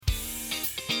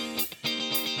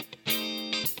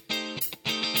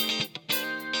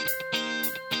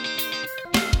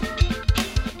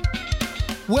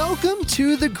Welcome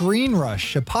to The Green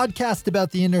Rush, a podcast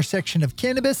about the intersection of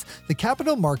cannabis, the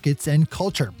capital markets, and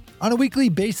culture. On a weekly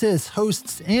basis,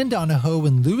 hosts Ann Donahoe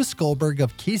and Louis Goldberg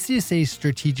of KCSA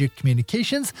Strategic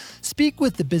Communications speak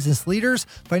with the business leaders,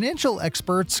 financial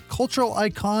experts, cultural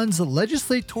icons,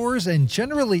 legislators, and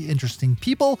generally interesting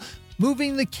people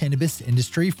moving the cannabis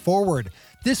industry forward.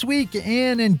 This week,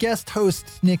 Ann and guest host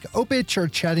Nick Opich are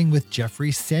chatting with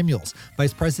Jeffrey Samuels,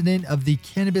 Vice President of the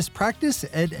Cannabis Practice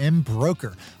at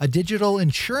mBroker, a digital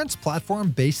insurance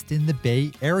platform based in the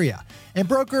Bay Area.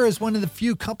 mBroker is one of the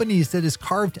few companies that has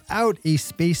carved out a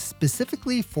space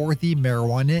specifically for the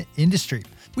marijuana industry.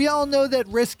 We all know that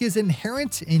risk is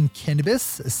inherent in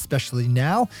cannabis, especially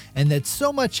now, and that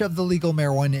so much of the legal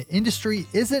marijuana industry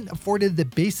isn't afforded the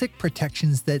basic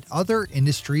protections that other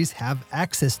industries have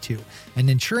access to, and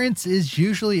insurance is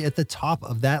usually at the top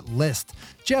of that list.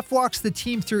 Jeff walks the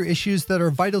team through issues that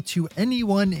are vital to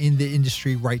anyone in the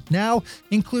industry right now,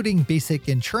 including basic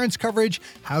insurance coverage,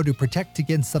 how to protect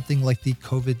against something like the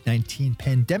COVID-19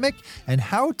 pandemic, and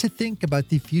how to think about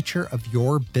the future of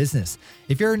your business.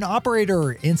 If you're an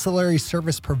operator, ancillary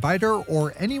service provider,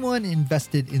 or anyone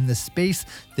invested in the space,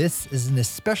 this is an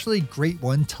especially great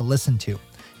one to listen to.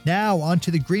 Now, on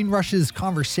to the Green Rush's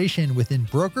conversation with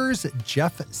mBroker's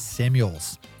Jeff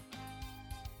Samuels.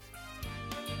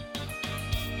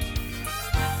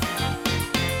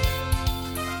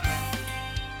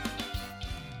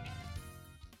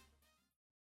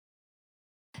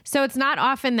 So it's not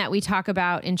often that we talk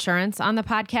about insurance on the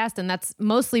podcast, and that's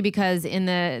mostly because in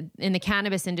the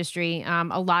cannabis industry,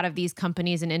 a lot of these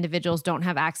companies and individuals don't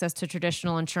have access to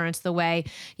traditional insurance the way,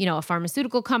 a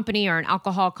pharmaceutical company or an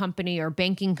alcohol company or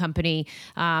banking company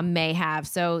may have.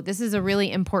 So this is a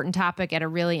really important topic at a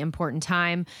really important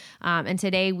time. And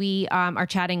today we are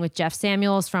chatting with Jeff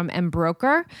Samuels from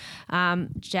mBroker.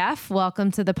 Jeff,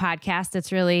 welcome to the podcast.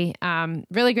 It's really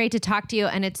great to talk to you,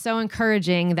 and it's so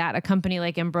encouraging that a company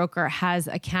like mBroker has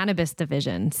a cannabis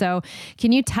division. So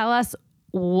can you tell us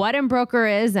what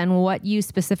mBroker is and what you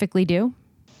specifically do?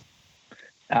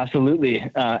 Absolutely.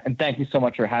 And thank you so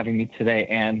much for having me today,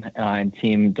 Ann and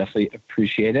team. Definitely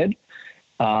appreciated.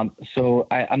 So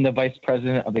I'm the Vice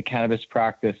President of the Cannabis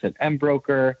Practice at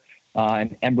mBroker.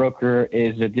 And mBroker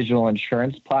is a digital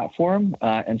insurance platform.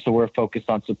 And so we're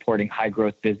focused on supporting high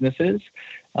growth businesses.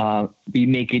 We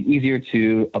make it easier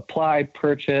to apply,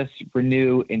 purchase,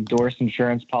 renew, endorse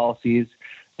insurance policies.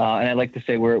 And I like to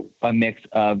say we're a mix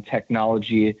of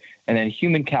technology and then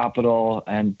human capital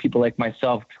and people like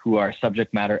myself who are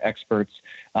subject matter experts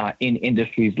in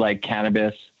industries like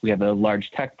cannabis. We have a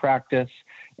large tech practice.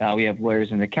 We have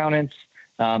lawyers and accountants.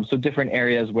 So different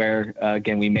areas where,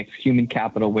 again, we mix human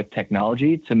capital with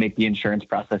technology to make the insurance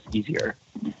process easier.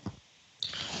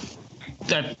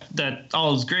 That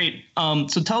all is great.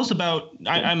 So tell us about,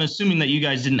 I'm assuming that you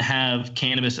guys didn't have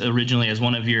cannabis originally as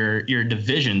one of your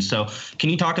divisions. So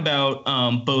can you talk about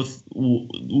both,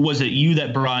 was it you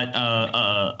that brought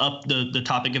up the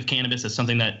topic of cannabis as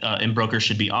something that mBroker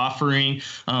should be offering?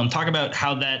 Talk about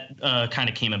how that kind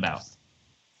of came about.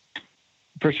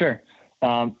 For sure.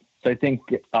 So I think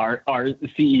our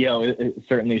CEO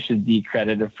certainly should be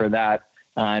credited for that.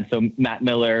 And so Matt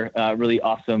Miller, really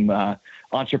awesome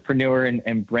entrepreneur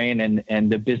and brain,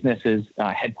 and the business is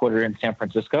headquartered in San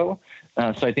Francisco.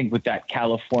 So I think with that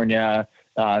California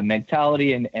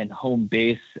mentality and home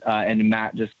base, and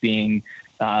Matt just being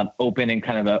open and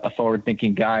kind of a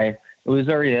forward-thinking guy, it was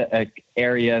already an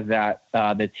area that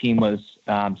the team was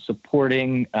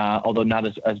supporting, although not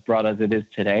as broad as it is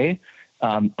today.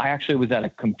 I actually was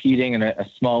at competing in a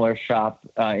smaller shop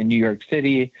in New York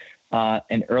City.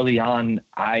 And early on,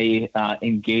 I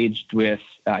engaged with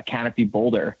Canopy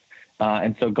Boulder.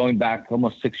 And so going back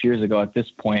almost 6 years ago at this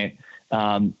point,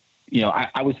 I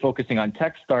was focusing on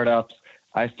tech startups.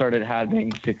 I started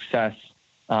having success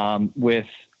with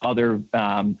other,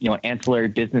 ancillary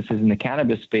businesses in the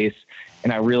cannabis space.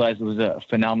 And I realized it was a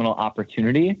phenomenal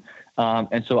opportunity.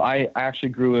 And so I actually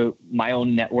grew my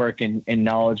own network and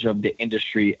knowledge of the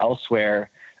industry elsewhere.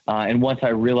 And once I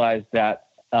realized that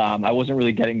I wasn't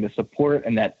really getting the support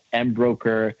and that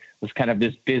mBroker was kind of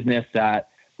this business that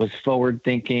was forward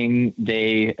thinking,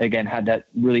 they, again, had that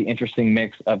really interesting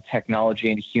mix of technology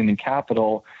and human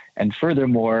capital. And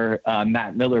furthermore,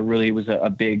 Matt Miller really was a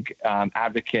big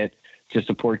advocate to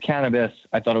support cannabis.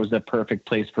 I thought it was the perfect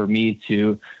place for me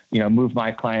to, move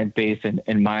my client base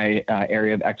and my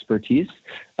area of expertise.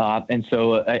 And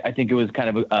so I think it was kind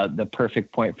of the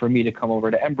perfect point for me to come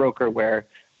over to mBroker, where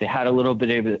they had a little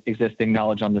bit of existing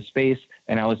knowledge on the space,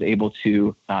 and I was able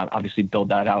to obviously build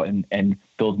that out and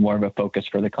build more of a focus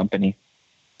for the company.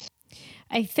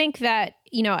 I think that,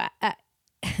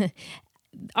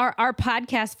 our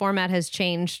podcast format has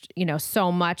changed,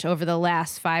 so much over the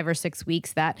last 5 or 6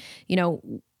 weeks that,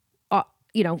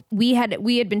 we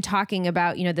had been talking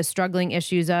about, the struggling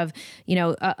issues of,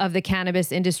 of the cannabis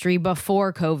industry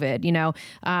before COVID,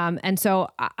 and so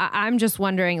I'm just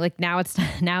wondering, like, now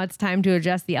it's time to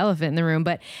address the elephant in the room.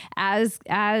 But as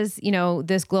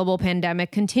this global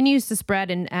pandemic continues to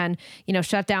spread and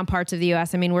shut down parts of the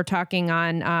U.S. I mean, we're talking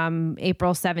on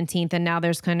April 17th, and now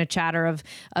there's kind of chatter of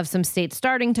some states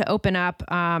starting to open up.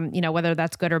 Whether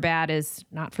that's good or bad is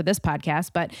not for this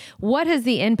podcast. But what has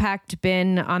the impact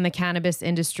been on the cannabis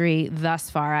industry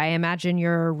thus far? I imagine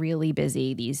you're really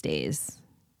busy these days.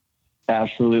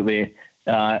 Absolutely.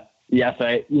 Yes,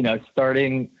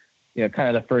 starting,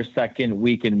 kind of the first, second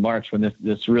week in March when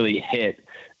this really hit,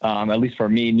 at least for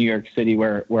me, New York City,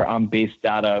 where I'm based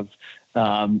out of,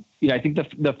 I think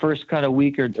the first kind of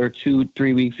week or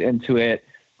 2-3 weeks into it,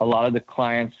 a lot of the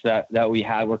clients that we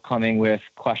had were coming with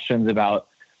questions about,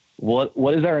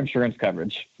 what is our insurance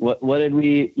coverage? What did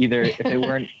we either, if they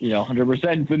weren't,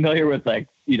 100% familiar with, like,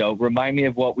 remind me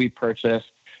of what we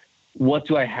purchased. What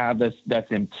do I have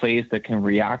that's in place that can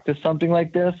react to something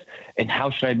like this? And how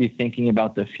should I be thinking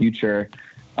about the future?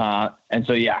 And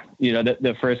so,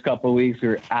 the first couple of weeks we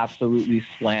were absolutely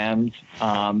slammed.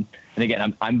 And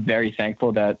again, I'm very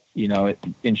thankful that,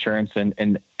 insurance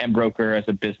and Embroker as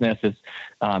a business is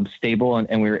stable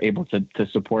and we were able to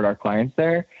support our clients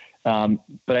there.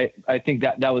 But I think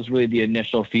that was really the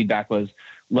initial feedback was,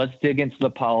 let's dig into the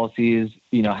policies,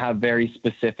 have very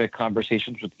specific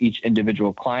conversations with each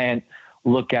individual client,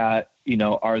 look at,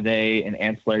 are they an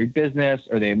ancillary business?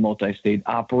 Are they a multi-state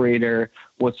operator?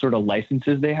 What sort of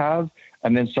licenses they have?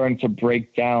 And then starting to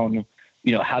break down,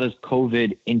 how does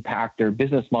COVID impact their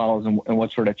business models and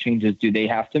what sort of changes do they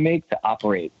have to make to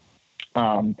operate?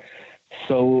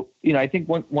 So, I think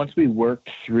once we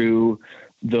worked through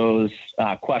those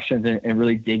questions and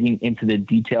really digging into the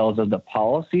details of the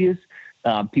policies,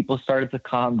 people started to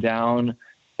calm down.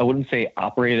 I wouldn't say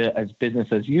operate it as business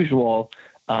as usual,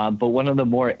 but one of the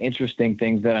more interesting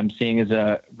things that I'm seeing as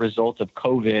a result of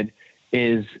COVID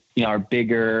is, our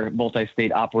bigger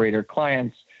multi-state operator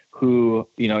clients who,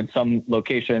 in some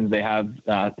locations they have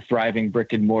thriving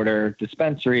brick and mortar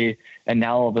dispensary, and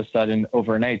now all of a sudden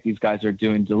overnight these guys are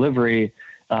doing delivery.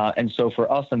 And so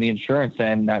for us on the insurance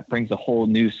end, that brings a whole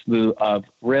new slew of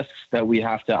risks that we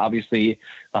have to obviously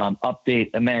update,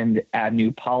 amend, add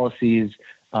new policies.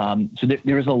 So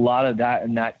there's a lot of that,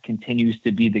 and that continues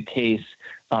to be the case,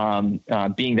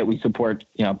 being that we support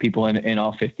people in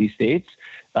all 50 states.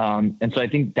 And so I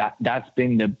think that's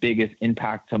been the biggest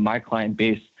impact to my client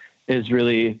base is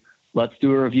really, let's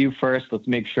do a review first. Let's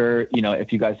make sure,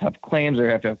 if you guys have claims or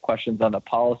if you have questions on the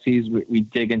policies, we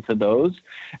dig into those.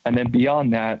 And then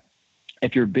beyond that,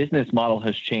 if your business model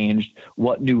has changed,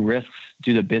 what new risks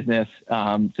does the business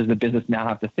now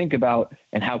have to think about,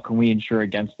 and how can we insure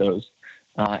against those?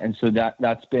 And so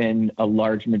that's been a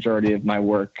large majority of my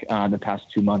work the past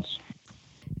 2 months.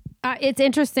 It's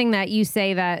interesting that you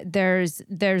say that there's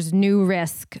new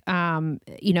risk,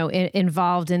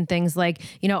 involved in things like,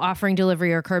 offering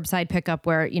delivery or curbside pickup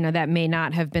where, that may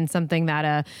not have been something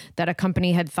that a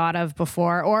company had thought of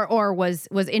before or was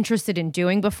interested in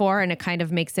doing before. And it kind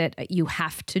of makes it, you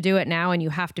have to do it now and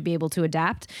you have to be able to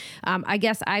adapt. I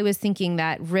guess I was thinking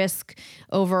that risk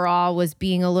overall was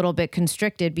being a little bit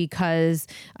constricted because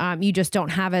you just don't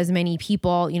have as many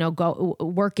people, go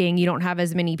working. You don't have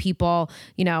as many people,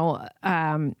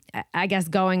 I guess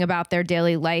going about their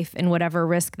daily life and whatever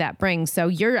risk that brings. So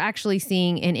you're actually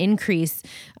seeing an increase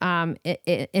in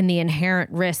the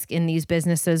inherent risk in these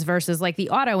businesses versus like the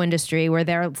auto industry where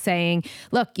they're saying,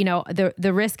 look,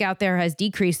 the risk out there has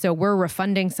decreased, so we're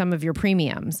refunding some of your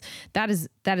premiums. That is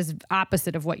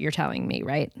opposite of what you're telling me,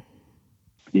 right?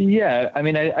 Yeah, I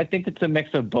mean, I think it's a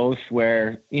mix of both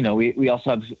where, we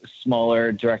also have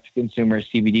smaller direct-to-consumer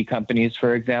CBD companies,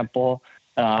 for example.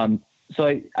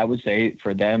 So I would say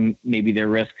for them, maybe their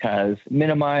risk has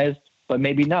minimized, but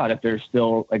maybe not if they're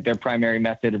still like their primary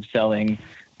method of selling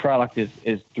product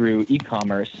is through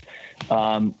e-commerce.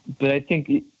 But I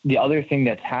think the other thing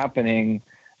that's happening,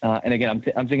 and again,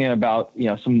 I'm thinking about,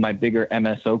 some of my bigger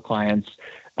MSO clients,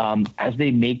 as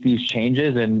they make these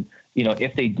changes and,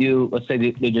 if they do, let's say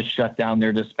they just shut down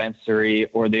their dispensary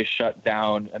or they shut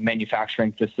down a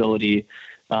manufacturing facility.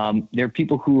 There are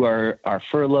people who are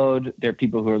furloughed. There are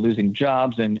people who are losing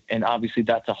jobs. And obviously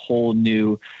that's a whole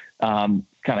new kind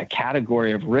of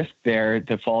category of risk there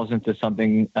that falls into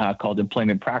something called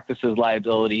employment practices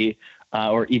liability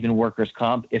or even workers'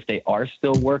 comp if they are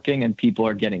still working and people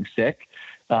are getting sick.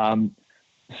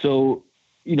 So,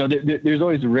 there's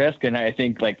always risk. And I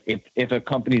think like if a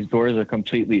company's doors are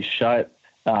completely shut,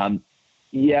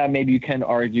 yeah, maybe you can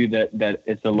argue that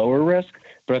it's a lower risk,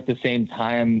 but at the same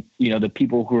time, the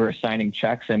people who are signing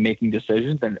checks and making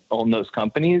decisions and own those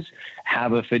companies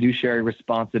have a fiduciary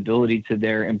responsibility to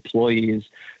their employees.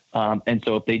 And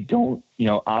so if they don't,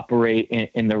 operate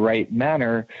in the right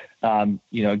manner,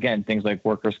 again, things like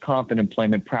workers' comp and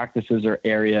employment practices are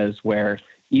areas where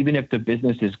even if the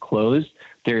business is closed,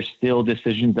 there's still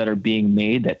decisions that are being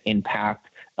made that impact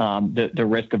the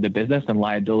risk of the business and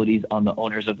liabilities on the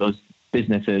owners of those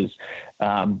businesses.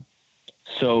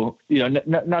 So,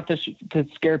 not to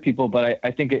scare people, but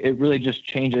I think it really just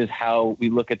changes how we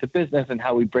look at the business and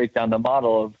how we break down the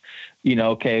model of,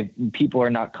 okay, people are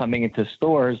not coming into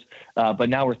stores, but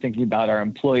now we're thinking about our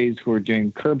employees who are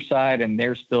doing curbside and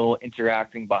they're still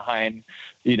interacting behind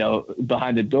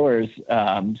the doors.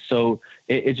 So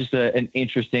it's just an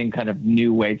interesting kind of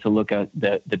new way to look at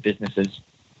the businesses.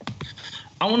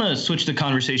 I want to switch the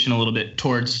conversation a little bit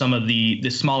towards some of the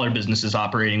smaller businesses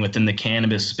operating within the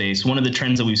cannabis space. One of the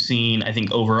trends that we've seen, I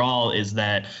think, overall is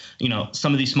that,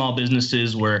 some of these small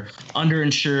businesses were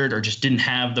underinsured or just didn't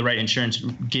have the right insurance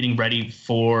getting ready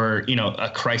for, a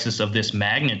crisis of this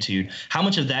magnitude. How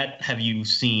much of that have you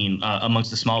seen amongst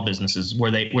the small businesses?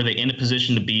 Were they in a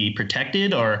position to be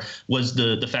protected, or was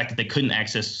the fact that they couldn't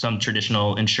access some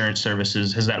traditional insurance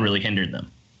services, has that really hindered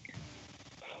them?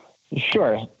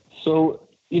 Sure. So,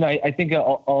 I think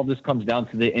all this comes down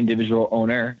to the individual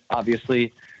owner,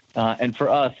 obviously. And for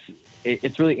us,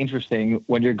 it's really interesting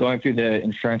when you're going through the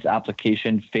insurance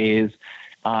application phase,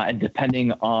 and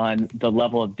depending on the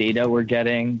level of data we're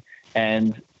getting.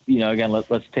 And, again,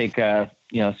 let's take a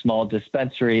small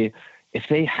dispensary. If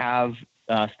they have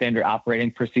standard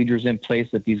operating procedures in place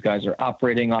that these guys are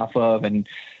operating off of, and,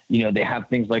 they have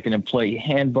things like an employee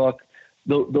handbook,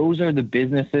 those are the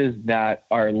businesses that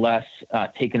are less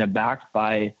taken aback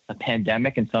by a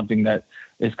pandemic and something that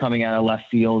is coming out of left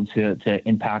field to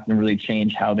impact and really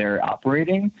change how they're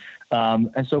operating.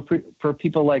 And so for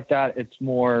people like that, it's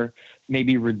more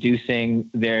maybe reducing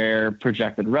their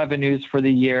projected revenues for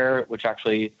the year, which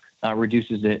actually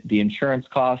reduces the insurance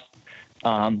cost.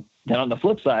 Then on the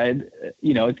flip side,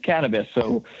 it's cannabis.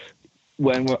 So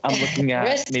when I'm looking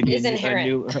at maybe a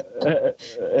new,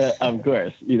 of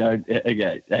course,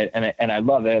 again, and I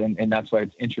love it, and that's why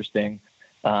it's interesting.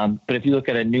 But if you look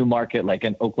at a new market like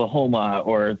in Oklahoma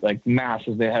or like Mass,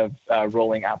 as they have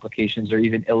rolling applications, or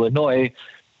even Illinois,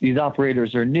 these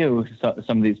operators are new,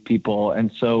 some of these people.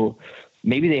 And so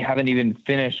maybe they haven't even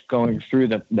finished going through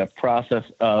the process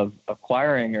of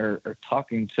acquiring or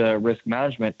talking to a risk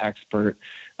management expert,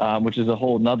 which is a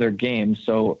whole nother game.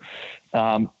 So,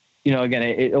 again,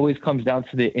 it always comes down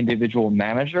to the individual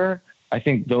manager. I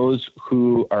think those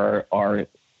who are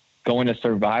going to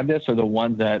survive this are the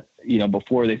ones that,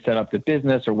 before they set up the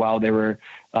business or while they were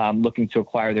looking to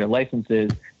acquire their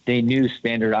licenses, they knew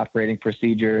standard operating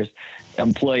procedures,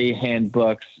 employee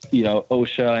handbooks,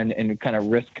 OSHA and kind of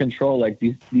risk control. Like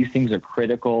these things are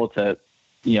critical to,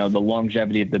 the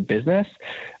longevity of the business.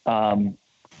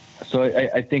 So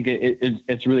I think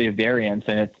it's really a variance,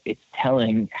 and it's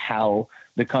telling how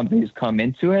the companies come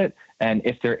into it and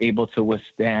if they're able to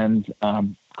withstand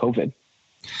COVID.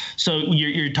 So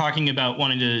you're talking about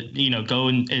wanting to, go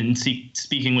and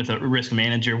speaking with a risk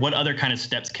manager. What other kind of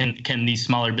steps can these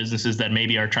smaller businesses that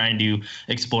maybe are trying to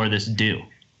explore this do?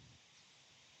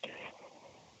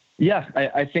 Yeah,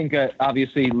 I think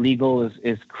obviously legal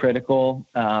is critical.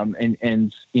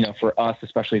 And for us,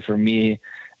 especially for me,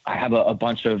 I have a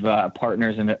bunch of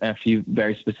partners and a few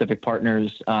very specific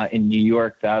partners in New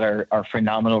York that are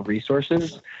phenomenal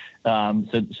resources.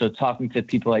 So talking to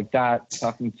people like that,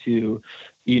 talking to,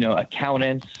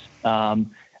 accountants,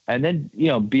 and then,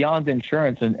 beyond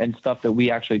insurance and stuff that we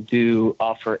actually do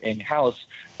offer in-house,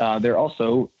 there are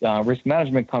also risk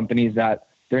management companies that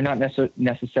they're not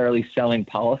necessarily selling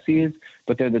policies,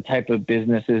 but they're the type of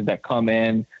businesses that come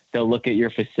in. They'll look at your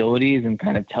facilities and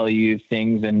kind of tell you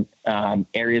things and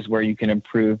areas where you can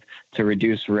improve to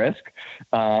reduce risk.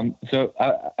 So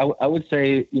I would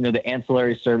say, the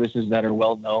ancillary services that are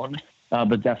well known,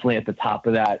 but definitely at the top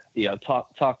of that,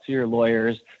 talk to your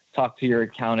lawyers, talk to your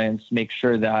accountants, make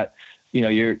sure that,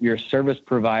 your service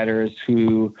providers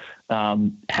who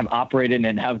have operated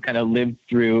and have kind of lived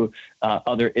through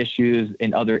other issues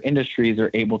in other industries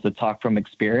are able to talk from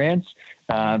experience.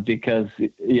 Because,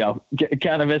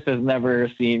 cannabis has never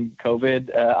seen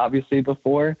COVID, obviously,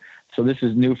 before. So this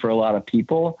is new for a lot of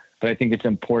people. But I think it's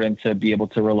important to be able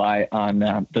to rely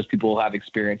on those people who have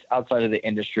experience outside of the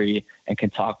industry and can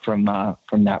talk from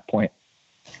that point.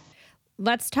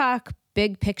 Let's talk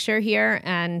big picture here.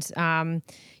 And,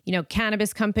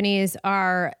 cannabis companies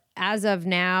are as of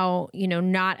now,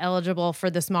 not eligible for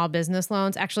the small business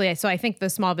loans. Actually, so I think the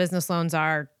small business loans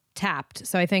are tapped.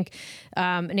 So I think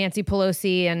Nancy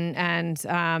Pelosi and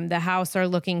the House are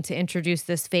looking to introduce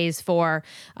this phase 4.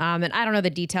 And I don't know the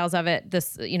details of it.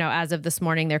 This, as of this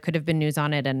morning, there could have been news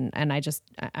on it, and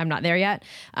I'm not there yet.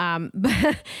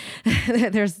 But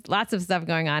there's lots of stuff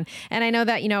going on. And I know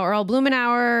that, Earl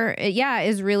Blumenauer,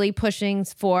 is really pushing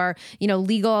for,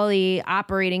 legally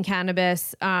operating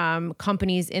cannabis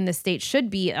companies in the state should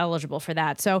be eligible for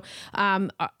that. So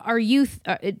are you,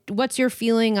 what's your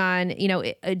feeling on,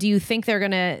 do you think they're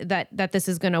going to, that this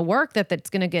is going to work,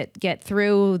 that's going to get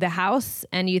through the House?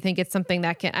 And you think it's something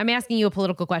that I'm asking you a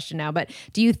political question now, but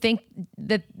do you think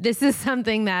that this is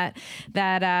something that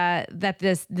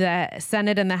the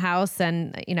Senate and the House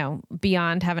and,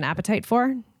 beyond have an appetite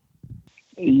for?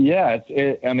 Yeah,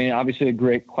 obviously a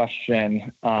great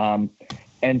question.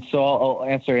 And so I'll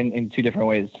answer in two different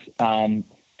ways.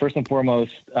 First and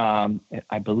foremost,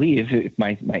 I believe, if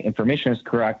my information is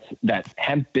correct, that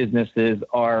hemp businesses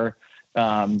are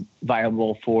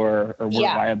viable for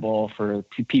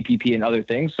PPP and other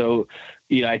things. So,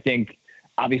 I think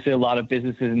obviously a lot of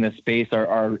businesses in this space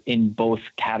are in both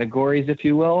categories, if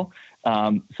you will.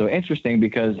 So interesting,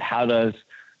 because how does,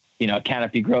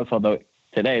 Canopy Growth, although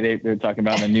today they're talking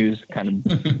about in the news kind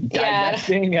of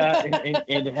divesting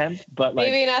in hemp, but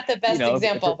maybe not the best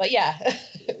example, but yeah.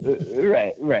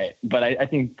 Right. But I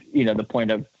think, the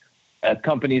point of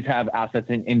companies have assets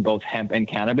in both hemp and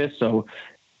cannabis. So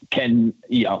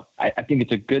I think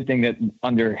it's a good thing that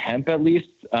under hemp, at least,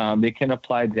 they can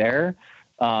apply there.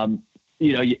 A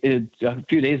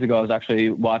few days ago, I was actually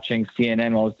watching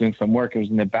CNN while I was doing some work. It was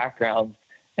in the background.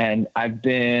 And I've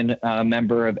been a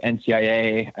member of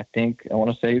NCIA, I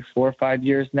want to say 4 or 5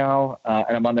 years now.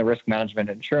 And I'm on the risk management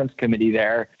insurance committee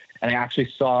there. And I actually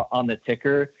saw on the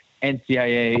ticker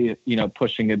NCIA,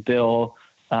 pushing a bill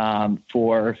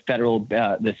for federal,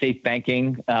 the safe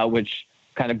banking, which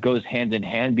kind of goes hand in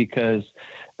hand, because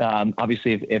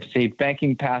obviously if safe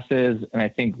banking passes, and I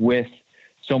think with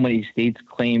so many states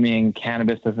claiming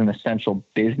cannabis as an essential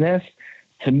business,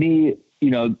 to me,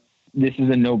 this is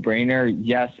a no-brainer.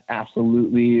 Yes,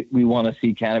 absolutely. We want to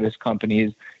see cannabis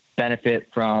companies benefit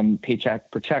from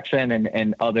paycheck protection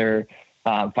and other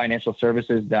financial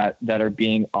services that are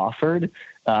being offered.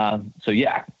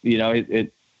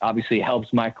 It obviously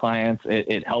helps my clients.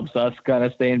 It helps us kind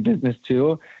of stay in business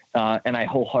too. And I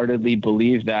wholeheartedly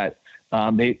believe that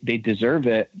they deserve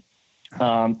it.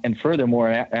 And furthermore,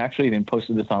 I actually even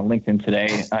posted this on LinkedIn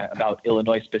today about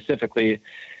Illinois specifically.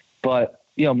 But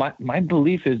my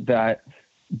belief is that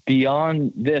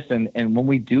beyond this, and when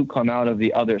we do come out of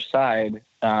the other side,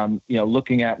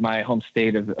 looking at my home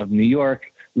state of New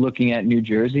York, looking at New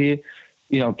Jersey,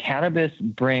 cannabis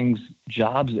brings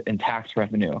jobs and tax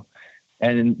revenue.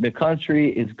 And the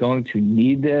country is going to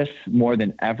need this more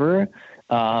than ever.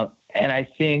 And I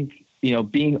think,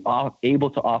 being able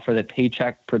to offer the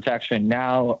paycheck protection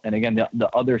now, and again, the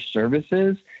other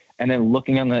services, and then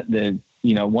looking on the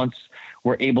once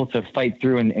we're able to fight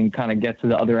through and kind of get to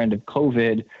the other end of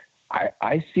COVID,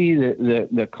 I see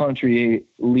the country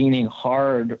leaning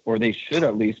hard, or they should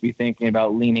at least be thinking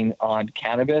about leaning on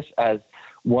cannabis as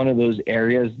one of those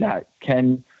areas that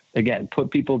can, again, put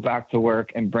people back to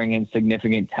work and bring in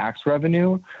significant tax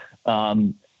revenue.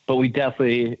 But we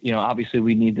definitely, obviously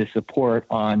we need the support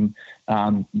on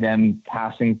them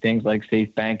passing things like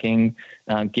safe banking,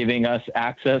 giving us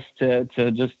access to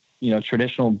just,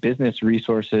 traditional business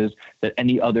resources that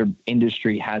any other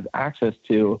industry has access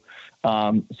to.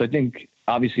 So I think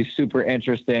obviously super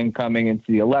interesting coming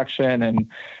into the election. And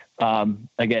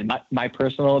again, my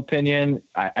personal opinion,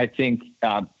 I think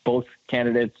both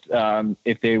candidates,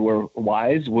 if they were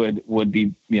wise, would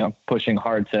be pushing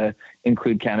hard to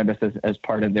include cannabis as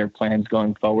part of their plans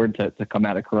going forward to come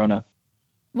out of Corona.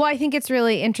 Well, I think it's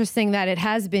really interesting that it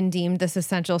has been deemed this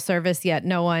essential service, yet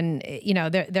no one,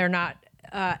 they're not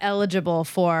eligible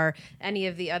for any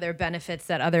of the other benefits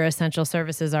that other essential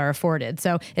services are afforded.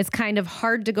 So it's kind of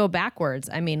hard to go backwards.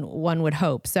 I mean, one would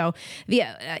hope. So the,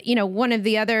 one of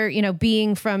the other,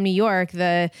 being from New York,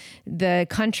 the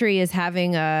country is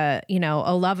having a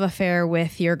love affair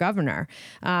with your governor,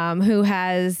 who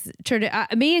has,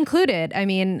 me included. I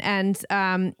mean, and,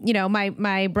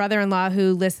 my brother-in-law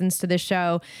who listens to the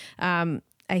show,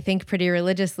 I think pretty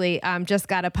religiously, just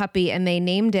got a puppy, and they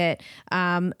named it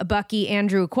Bucky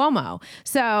Andrew Cuomo.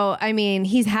 So, I mean,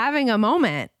 he's having a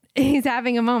moment He's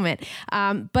having a moment.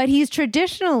 But he's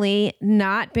traditionally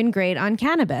not been great on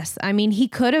cannabis. I mean, he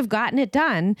could have gotten it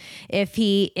done if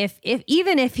he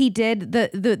did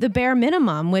the bare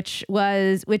minimum, which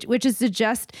is to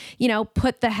just,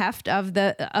 put the heft of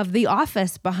the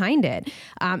office behind it.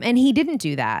 And he didn't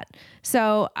do that.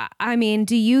 So, I mean,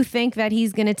 do you think that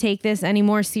he's going to take this any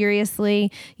more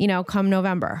seriously, come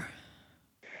November?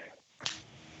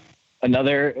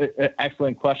 Another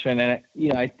excellent question. And,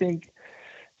 I think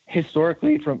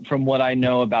historically from what I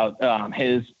know about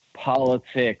his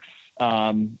politics,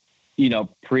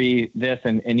 pre this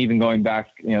and even going back,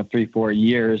 3-4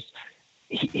 years,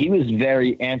 he was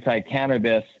very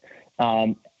anti-cannabis.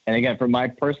 And again, from my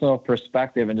personal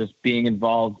perspective and just being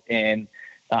involved in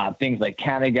things like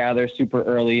Cannagather super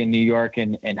early in New York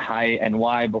and High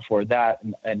NY before that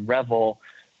and Revel,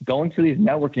 going to these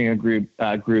networking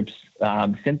groups,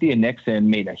 Cynthia Nixon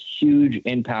made a huge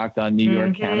impact on New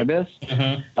York cannabis.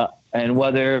 And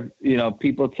whether,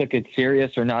 people took it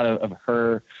serious or not of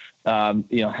her,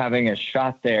 having a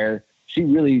shot there, she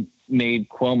really made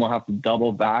Cuomo have to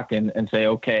double back and say,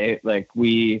 okay,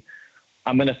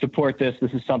 I'm going to support this.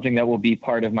 This is something that will be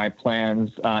part of my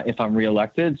plans if I'm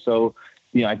reelected. So,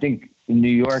 I think New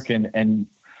York and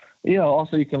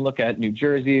also you can look at New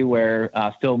Jersey where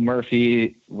Phil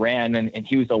Murphy ran and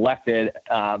he was elected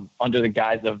under the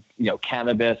guise of,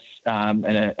 cannabis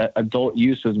and adult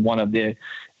use was one of the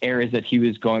areas that he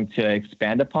was going to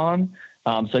expand upon.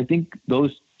 So I think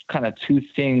those kind of two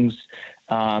things,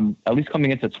 at least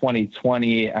coming into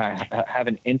 2020, have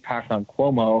an impact on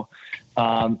Cuomo.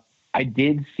 I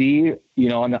did see,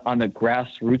 on the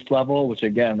grassroots level, which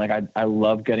again, I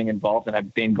love getting involved and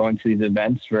I've been going to these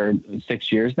events for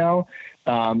 6 years now.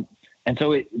 And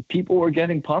so people were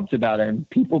getting pumped about it and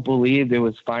people believed it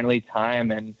was finally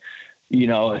time. And,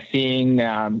 seeing,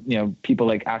 people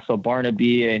like Axel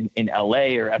Barnaby in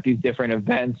LA or at these different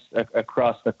events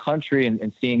across the country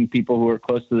and seeing people who are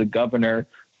close to the governor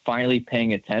finally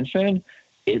paying attention,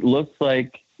 it looks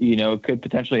like, it could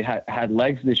potentially had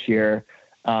legs this year.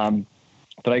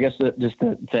 But I guess just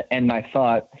to end my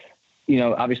thought,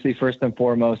 obviously first and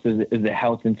foremost is the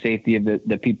health and safety of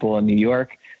the people in New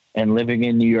York and living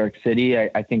in New York City.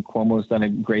 I think Cuomo's done a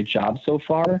great job so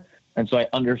far. And so I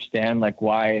understand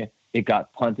why it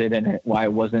got punted and why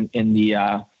it wasn't in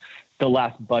the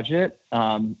last budget.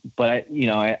 But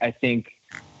I think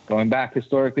going back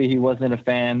historically, he wasn't a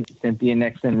fan. Cynthia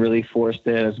Nixon really forced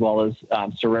it, as well as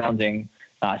surrounding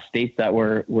states that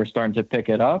were starting to pick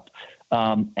it up.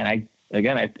 And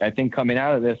I think coming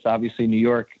out of this, obviously New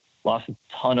York lost a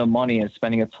ton of money and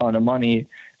spending a ton of money.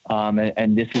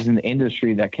 And this is an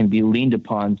industry that can be leaned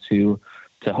upon to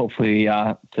hopefully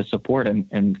to support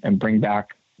and bring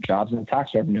back jobs and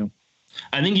tax revenue.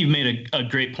 I think you've made a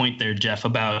great point there, Jeff,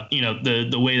 about,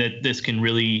 the way that this can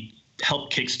really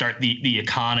help kickstart the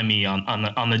economy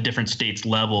on the different states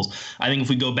levels. I think if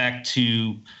we go back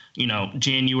to,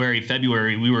 January,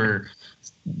 February, we were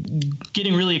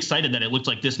getting really excited that it looked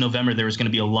like this November there was going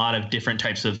to be a lot of different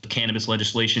types of cannabis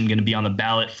legislation going to be on the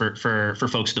ballot for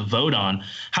folks to vote on.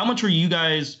 How much were you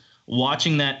guys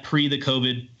watching that pre the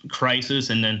COVID crisis?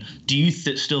 And then do you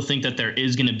still think that there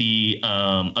is going to be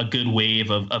a good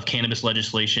wave of cannabis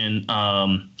legislation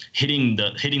hitting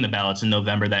the ballots in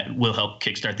November that will help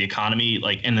kickstart the economy?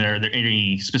 And are there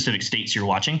any specific states you're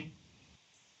watching?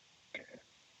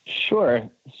 Sure.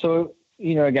 So,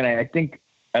 again, I think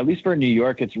at least for New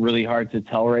York, it's really hard to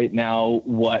tell right now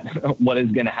what is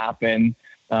going to happen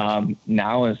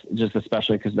now, is just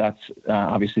especially because that's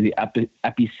obviously the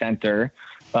epicenter.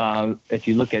 If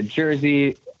you look at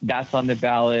Jersey, that's on the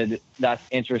ballot. That's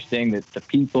interesting that the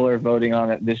people are voting on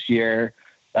it this year.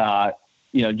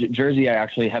 Jersey, I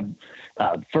actually have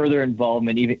further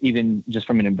involvement, even just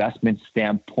from an investment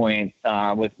standpoint,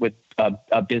 with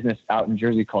a business out in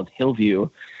Jersey called Hillview.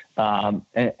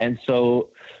 And so,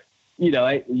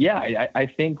 I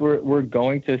think we're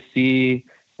going to see,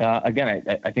 again,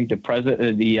 I think the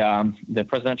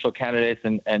presidential candidates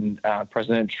and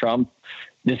President Trump,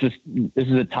 this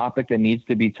is a topic that needs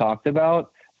to be talked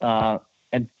about.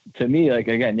 And to me,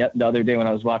 again, the other day when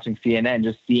I was watching CNN,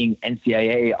 just seeing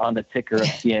NCIA on the ticker of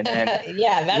CNN.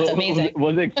 Yeah, that's amazing.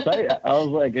 Was exciting. I was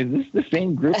like, is this the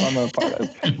same group I'm a part of?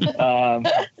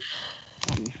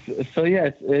 So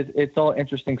yeah, it's all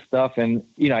interesting stuff. And,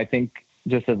 I think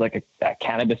just as a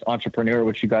cannabis entrepreneur,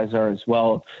 which you guys are as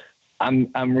well,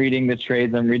 I'm reading the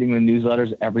trades, I'm reading the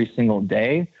newsletters every single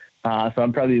day. So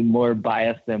I'm probably more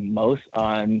biased than most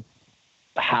on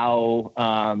how,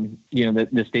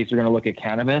 the states are going to look at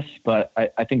cannabis. But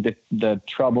I think that the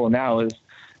trouble now is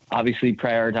obviously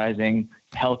prioritizing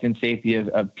health and safety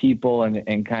of people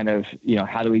and kind of,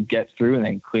 how do we get through and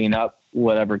then clean up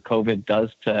whatever COVID does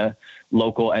to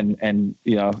local and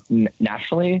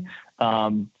nationally.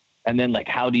 And then like,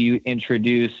 how do you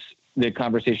introduce the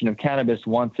conversation of cannabis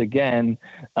once again,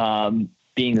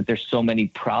 being that there's so many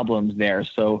problems there.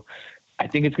 So I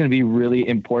think it's going to be really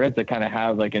important to kind of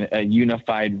have like a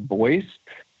unified voice.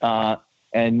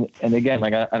 And again,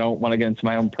 like I don't want to get into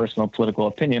my own personal political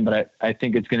opinion, but I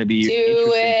think it's going to be interesting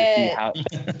to see how.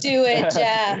 Do it,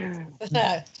 Jeff.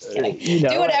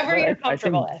 Do whatever you're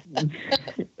comfortable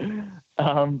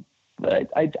with. But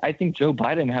I think Joe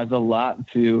Biden has a lot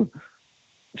to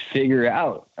figure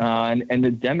out, and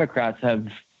the Democrats have,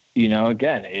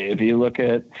 again, if you look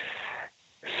at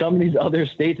some of these other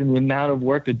states and the amount of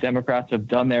work the Democrats have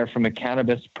done there from a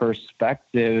cannabis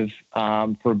perspective,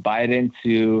 for Biden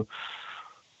to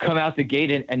come out the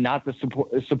gate and not to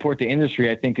support the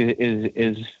industry, I think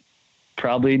is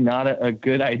probably not a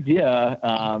good idea.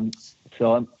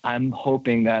 So I'm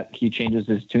hoping that he changes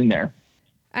his tune there.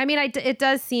 I mean, it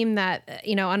does seem that,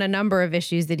 on a number of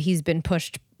issues that he's been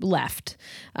pushed left.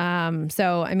 So,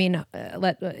 I mean,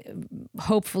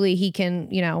 hopefully he can,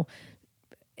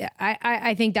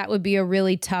 I think that would be a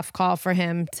really tough call for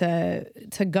him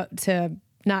to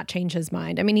not change his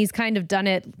mind. I mean, he's kind of done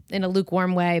it in a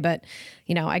lukewarm way, but,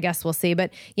 I guess we'll see.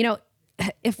 But,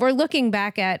 if we're looking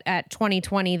back at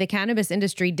 2020, the cannabis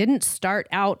industry didn't start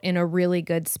out in a really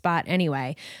good spot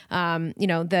anyway.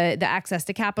 The access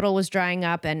to capital was drying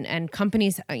up, and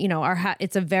companies,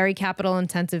 it's a very capital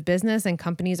intensive business, and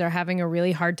companies are having a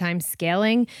really hard time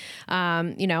scaling.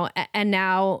 And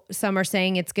now some are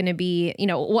saying it's going to be,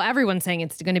 everyone's saying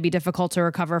it's going to be difficult to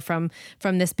recover from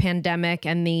this pandemic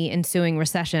and the ensuing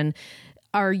recession.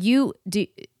 How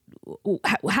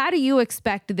do you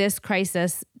expect this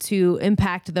crisis to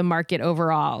impact the market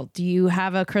overall? Do you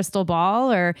have a crystal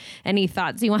ball or any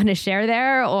thoughts you want to share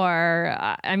there? Or,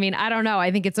 I mean, I don't know.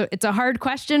 I think it's a hard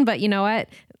question, but you know what?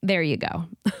 There you go.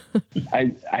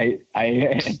 I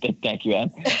thank you,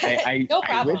 Ann. No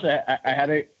problem. I wish I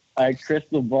had a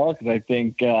crystal ball, because I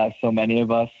think so many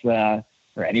of us, or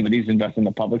anybody who's invested in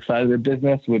the public side of their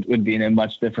business would be in a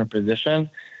much different position.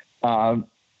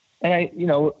 And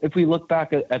if we look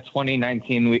back at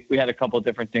 2019, we had a couple of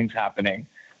different things happening.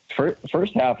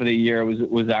 First half of the year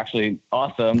was actually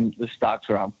awesome. The stocks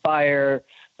were on fire.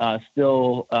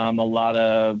 Still a lot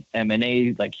of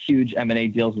M&A, like huge M&A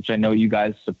deals, which I know you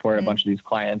guys support a bunch of these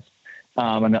clients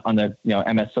on the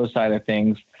MSO side of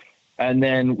things. And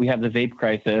then we have the vape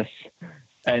crisis,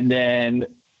 and then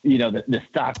the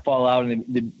stock fallout in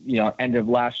the end of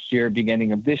last year,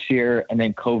 beginning of this year, and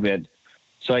then COVID.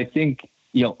 So I think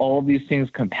all of these things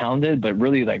compounded, but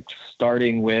really like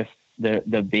starting with the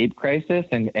vape crisis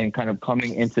and kind of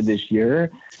coming into this year,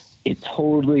 it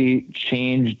totally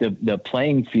changed the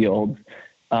playing field.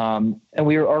 And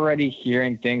we were already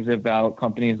hearing things about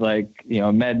companies like,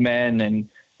 MedMen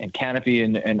and Canopy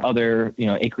and other,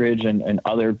 Acreage and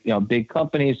other, big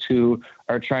companies who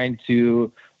are trying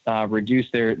to reduce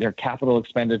their capital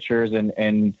expenditures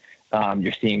and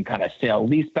you're seeing kind of sale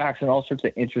leasebacks and all sorts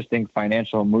of interesting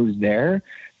financial moves there.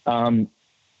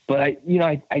 But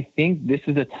I think this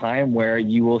is a time where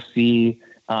you will see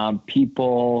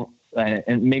people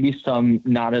and maybe some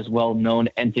not as well-known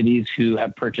entities who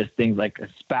have purchased things like a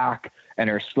SPAC and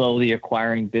are slowly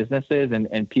acquiring businesses,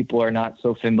 and people are not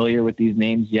so familiar with these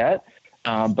names yet.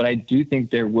 But I do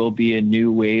think there will be a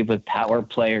new wave of power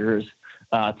players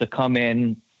to come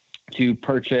in to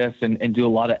purchase and do a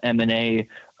lot of M&A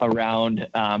around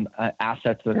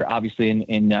assets that are obviously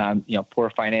in poor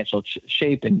financial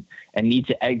shape and need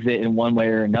to exit in one way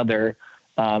or another.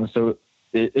 So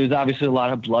there's obviously a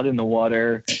lot of blood in the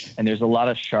water, and there's a lot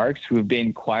of sharks who have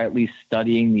been quietly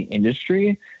studying the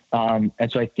industry. And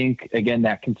so I think, again,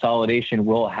 that consolidation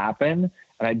will happen.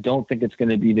 And I don't think it's going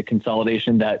to be the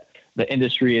consolidation that the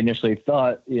industry initially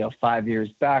thought, 5 years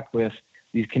back with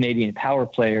these Canadian power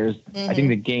players. Mm-hmm. I think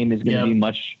the game is going to be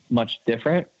much, much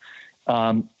different.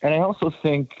 And I also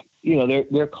think, there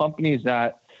are companies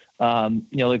that, I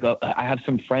have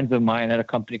some friends of mine at a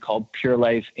company called Pure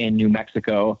Life in New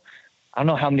Mexico. I don't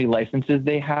know how many licenses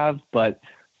they have, but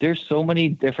there's so many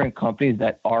different companies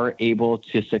that are able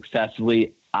to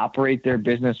successfully operate their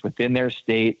business within their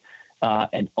state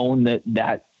and own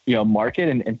that market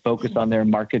and focus on their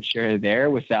market share there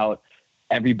without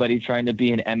everybody trying to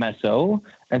be an MSO.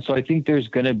 And so I think there's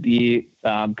going to be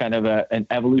kind of an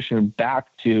evolution back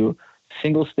to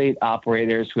single state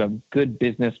operators who have good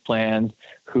business plans,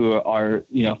 who are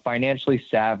financially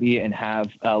savvy and have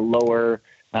a lower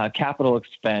capital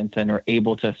expense and are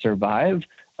able to survive.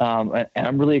 And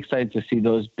I'm really excited to see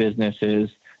those businesses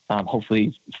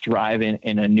hopefully thrive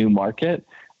in a new market.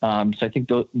 So I think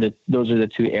those are the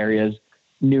two areas: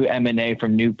 new M&A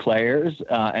from new players,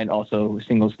 and also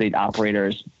single state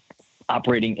operators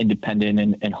operating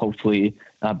independent and hopefully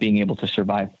being able to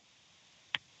survive.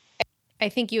 I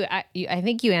think you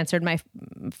answered my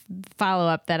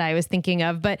follow-up that I was thinking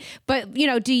of, but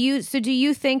do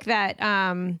you think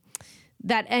that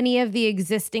that any of the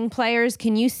existing players,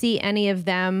 can you see any of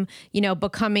them,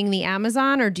 becoming the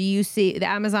Amazon, or do you see the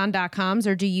Amazon.coms,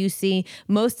 or do you see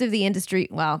most of the industry?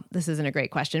 Well, this isn't a great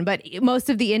question, but most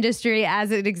of the industry as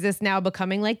it exists now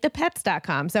becoming like the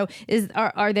Pets.com. So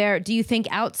do you think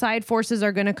outside forces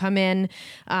are going to come in,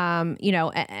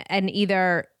 and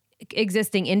either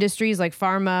existing industries like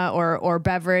pharma or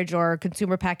beverage or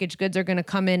consumer packaged goods are going to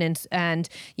come in and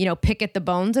pick at the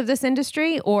bones of this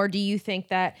industry? Or do you think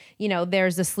that,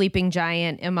 there's a sleeping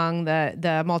giant among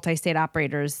the multi-state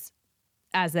operators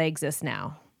as they exist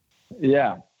now?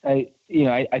 Yeah, I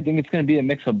think it's going to be a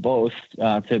mix of both,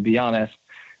 to be honest.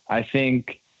 I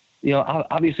think,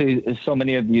 obviously so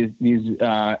many of these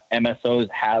MSOs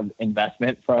have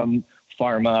investment from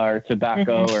pharma or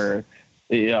tobacco or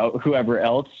whoever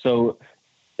else. So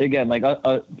again, like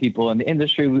people in the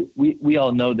industry, we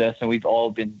all know this, and we've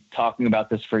all been talking about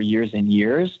this for years and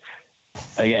years.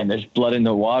 Again, there's blood in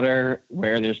the water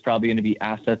where there's probably going to be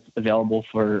assets available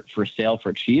for sale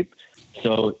for cheap.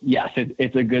 So yes,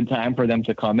 it's a good time for them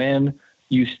to come in.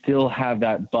 You still have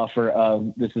that buffer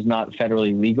of this is not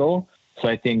federally legal. So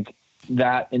I think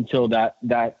that until that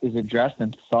is addressed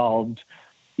and solved,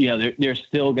 they're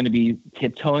still going to be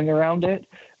tiptoeing around it.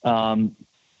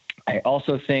 I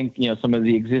also think, some of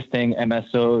the existing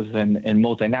MSOs and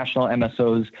multinational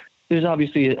MSOs, there's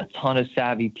obviously a ton of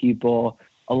savvy people.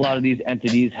 A lot of these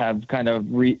entities have kind of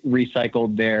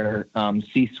recycled their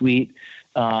C-suite.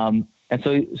 And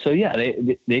so yeah,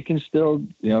 they can still,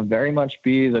 very much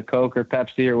be the Coke or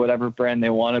Pepsi or whatever brand they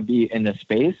want to be in the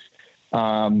space.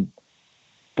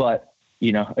 But,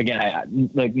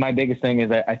 again, my biggest thing is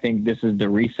I think this is the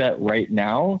reset right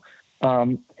now.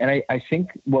 And I think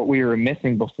what we were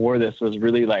missing before this was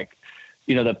really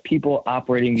the people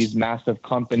operating these massive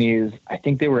companies. I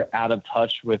think they were out of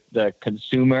touch with the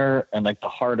consumer and the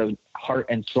heart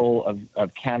and soul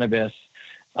of cannabis.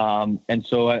 And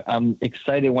so I'm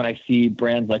excited when I see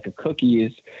brands like a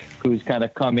Cookies, who's kind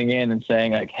of coming in and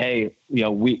saying hey,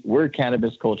 we're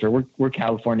cannabis culture. We're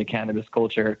California cannabis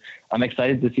culture. I'm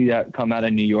excited to see that come out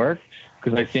of New York,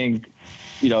 because I think,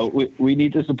 we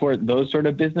need to support those sort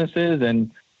of businesses, and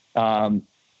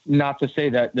not to say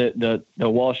that the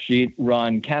Wall Street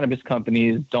run cannabis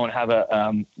companies don't have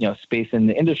a space in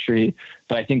the industry,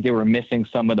 but I think they were missing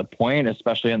some of the point,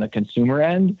 especially on the consumer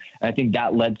end. And I think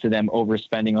that led to them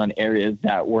overspending on areas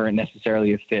that weren't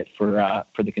necessarily a fit for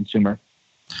the consumer.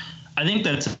 I think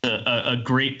that's a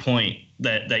great point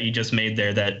that you just made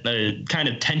there, that kind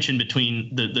of tension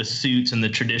between the suits and the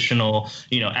traditional,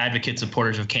 advocate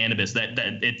supporters of cannabis, that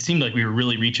it seemed like we were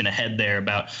really reaching ahead there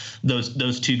about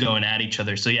those two going at each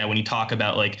other. So yeah, when you talk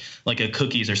about like a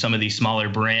Cookies or some of these smaller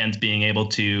brands being able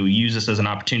to use this as an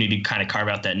opportunity to kind of carve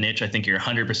out that niche, I think you're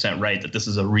 100% right that this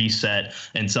is a reset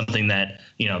and something that,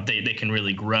 they can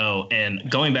really grow. And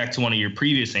going back to one of your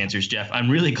previous answers, Jeff, I'm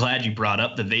really glad you brought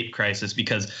up the vape crisis,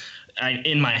 because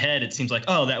in my head, it seems like,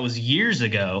 that was years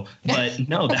ago, but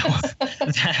no,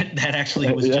 that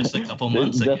actually was just a couple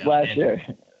months ago. Just last year.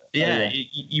 Yeah,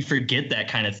 you forget that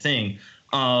kind of thing.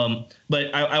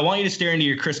 But I want you to stare into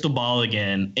your crystal ball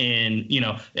again, and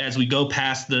as we go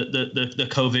past the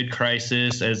COVID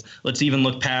crisis, as let's even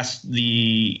look past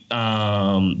the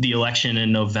election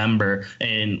in November,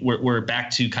 and we're back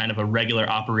to kind of a regular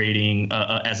operating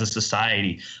as a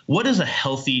society. What does a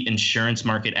healthy insurance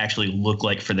market actually look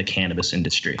like for the cannabis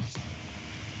industry?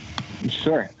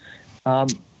 Sure.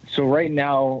 So right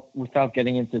now, without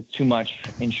getting into too much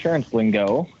insurance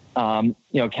lingo,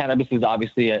 cannabis is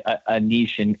obviously a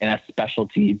niche and a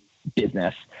specialty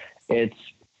business. It's,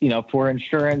 for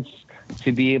insurance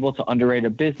to be able to underwrite a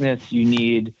business, you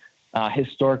need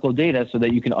historical data so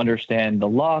that you can understand the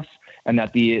loss and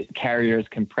that the carriers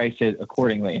can price it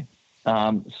accordingly.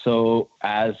 So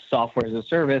as software as a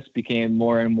service became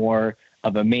more and more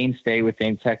of a mainstay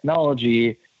within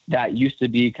technology, that used to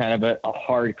be kind of a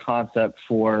hard concept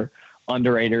for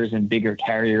underwriters and bigger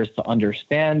carriers to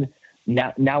understand.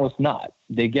 Now it's not.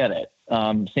 They get it.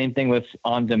 Same thing with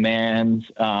on-demand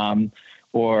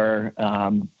or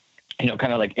kind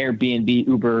of like Airbnb,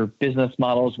 Uber business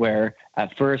models, where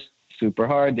at first super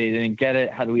hard, they didn't get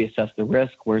it. How do we assess the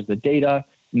risk? Where's the data?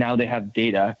 Now they have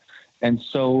data. And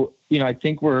so, I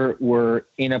think we're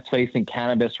in a place in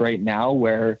cannabis right now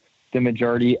where the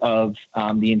majority of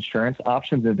the insurance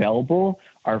options available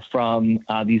are from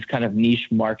these kind of niche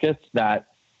markets that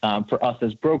for us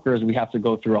as brokers, we have to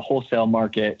go through a wholesale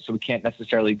market, so we can't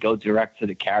necessarily go direct to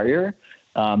the carrier.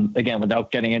 Again,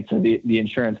 without getting into the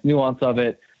insurance nuance of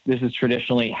it, this is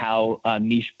traditionally how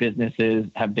niche businesses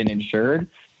have been insured.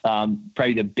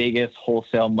 Probably the biggest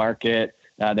wholesale market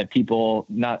that people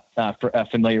not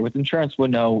familiar with insurance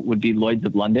would know would be Lloyd's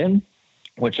of London,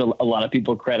 which a lot of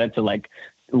people credit to like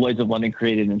Lloyd's of London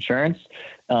created insurance.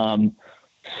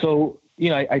 So,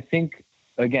 I think,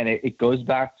 again, it goes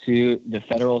back to the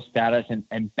federal status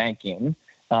and banking.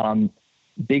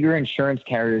 Bigger insurance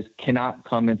carriers cannot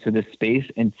come into this space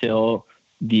until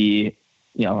the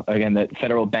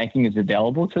federal banking is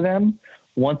available to them.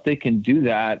 Once they can do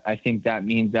that, I think that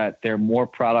means that there are more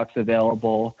products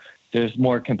available. There's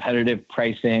more competitive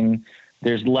pricing.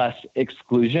 There's less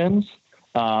exclusions.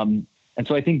 And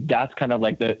so I think that's kind of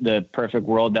like the perfect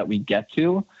world that we get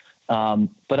to.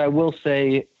 But I will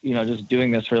say, just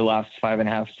doing this for the last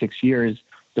 5.5, 6 years,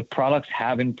 the products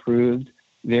have improved.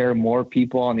 There are more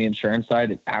people on the insurance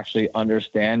side that actually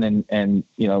understand and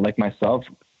like myself,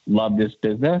 love this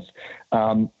business.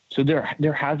 So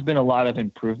there has been a lot of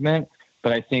improvement,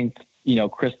 but I think,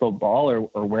 crystal ball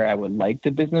or where I would like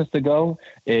the business to go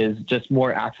is just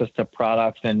more access to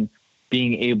products and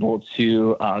being able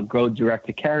to grow direct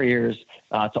to carriers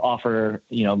to offer,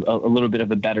 a little bit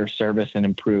of a better service and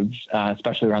improve,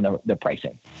 especially around the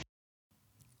pricing.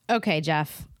 Okay,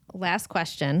 Jeff, last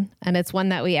question, and it's one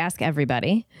that we ask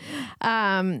everybody.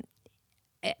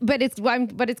 But it's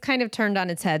kind of turned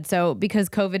on its head. So because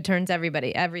COVID turns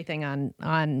everything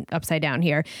on upside down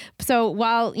here. So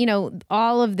while,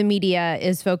 all of the media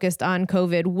is focused on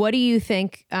COVID, what do you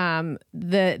think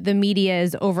the media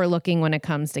is overlooking when it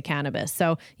comes to cannabis?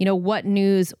 So, what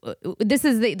news, this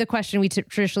is the question we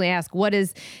traditionally ask. What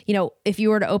is, if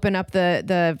you were to open up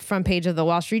the front page of the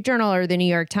Wall Street Journal or the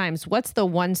New York Times, what's the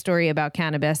one story about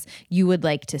cannabis you would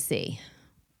like to see?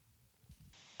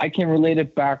 I can relate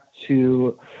it back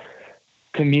to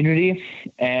community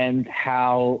and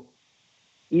how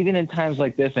even in times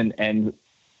like this, and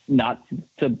not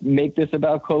to make this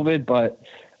about COVID, but,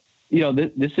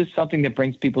 this is something that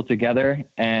brings people together.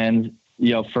 And,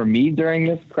 for me during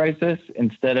this crisis,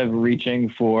 instead of reaching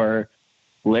for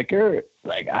liquor,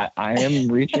 like I am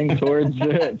reaching towards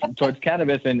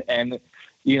cannabis. And,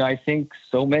 I think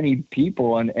so many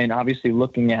people and obviously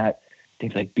looking at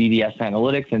things like BDS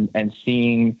analytics and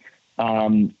seeing,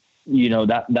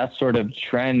 that sort of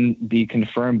trend be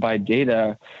confirmed by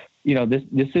data.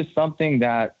 This is something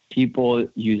that people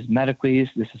use medically.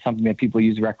 This is something that people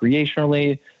use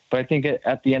recreationally. But I think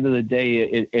at the end of the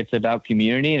day, it's about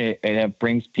community and it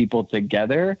brings people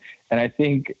together. And I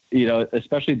think,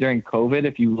 especially during COVID,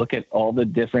 if you look at all the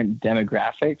different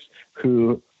demographics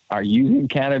who are using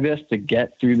cannabis to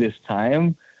get through this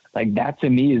time, like that to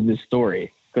me is the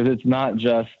story. Because it's not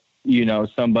just,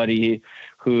 somebody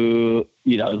who,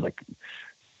 is like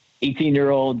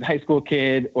 18-year-old high school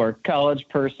kid or college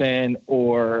person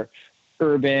or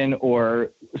urban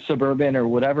or suburban or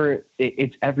whatever.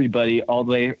 It's everybody all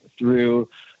the way through,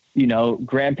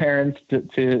 grandparents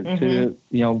to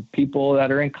people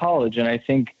that are in college. And I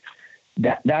think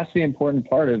that's the important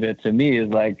part of it to me is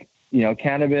like,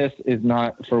 cannabis is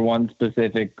not for one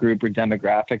specific group or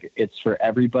demographic. It's for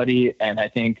everybody. And I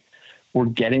think we're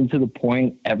getting to the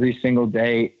point every single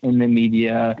day in the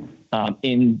media,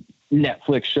 in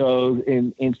Netflix shows,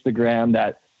 in Instagram,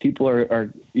 that people are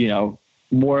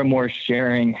more and more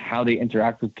sharing how they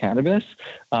interact with cannabis,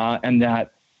 and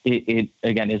that it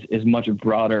again is much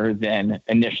broader than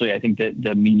initially I think that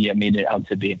the media made it out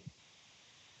to be.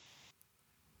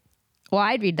 Well,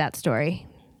 I'd read that story.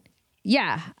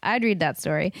 Yeah, I'd read that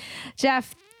story.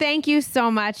 Jeff, thank you so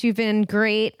much. You've been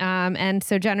great and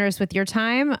so generous with your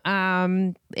time.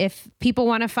 If people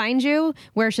want to find you,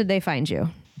 where should they find you?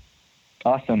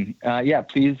 Awesome.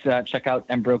 Please check out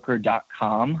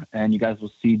mbroker.com and you guys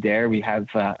will see there we have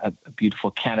a beautiful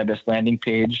cannabis landing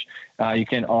page. You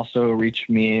can also reach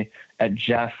me at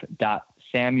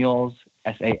jeff.samuels,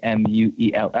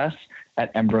 Samuels,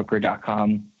 at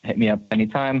mbroker.com. Hit me up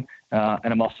anytime.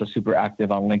 And I'm also super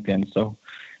active on LinkedIn. So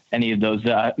any of those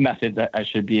methods, I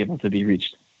should be able to be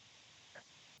reached.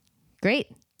 Great.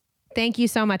 Thank you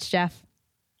so much, Jeff.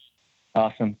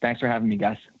 Awesome. Thanks for having me,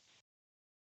 guys.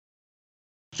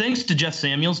 Thanks to Jeff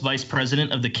Samuels, Vice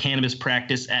President of the Cannabis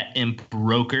Practice at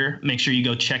MBroker. Make sure you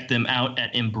go check them out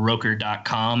at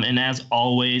mbroker.com. And as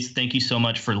always, thank you so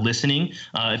much for listening.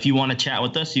 If you want to chat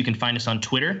with us, you can find us on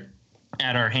Twitter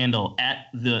at our handle at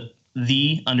the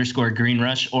 @the_Green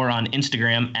Rush or on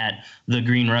Instagram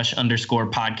 @the_Green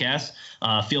Rush_podcast.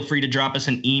 Feel free to drop us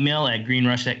an email at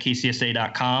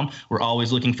greenrush@kcsa.com. We're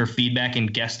always looking for feedback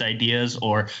and guest ideas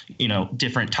or,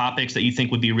 different topics that you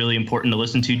think would be really important to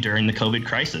listen to during the COVID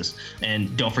crisis.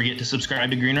 And don't forget to subscribe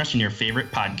to Green Rush in your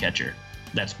favorite podcatcher.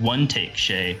 That's one take,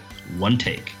 Shay. One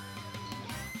take.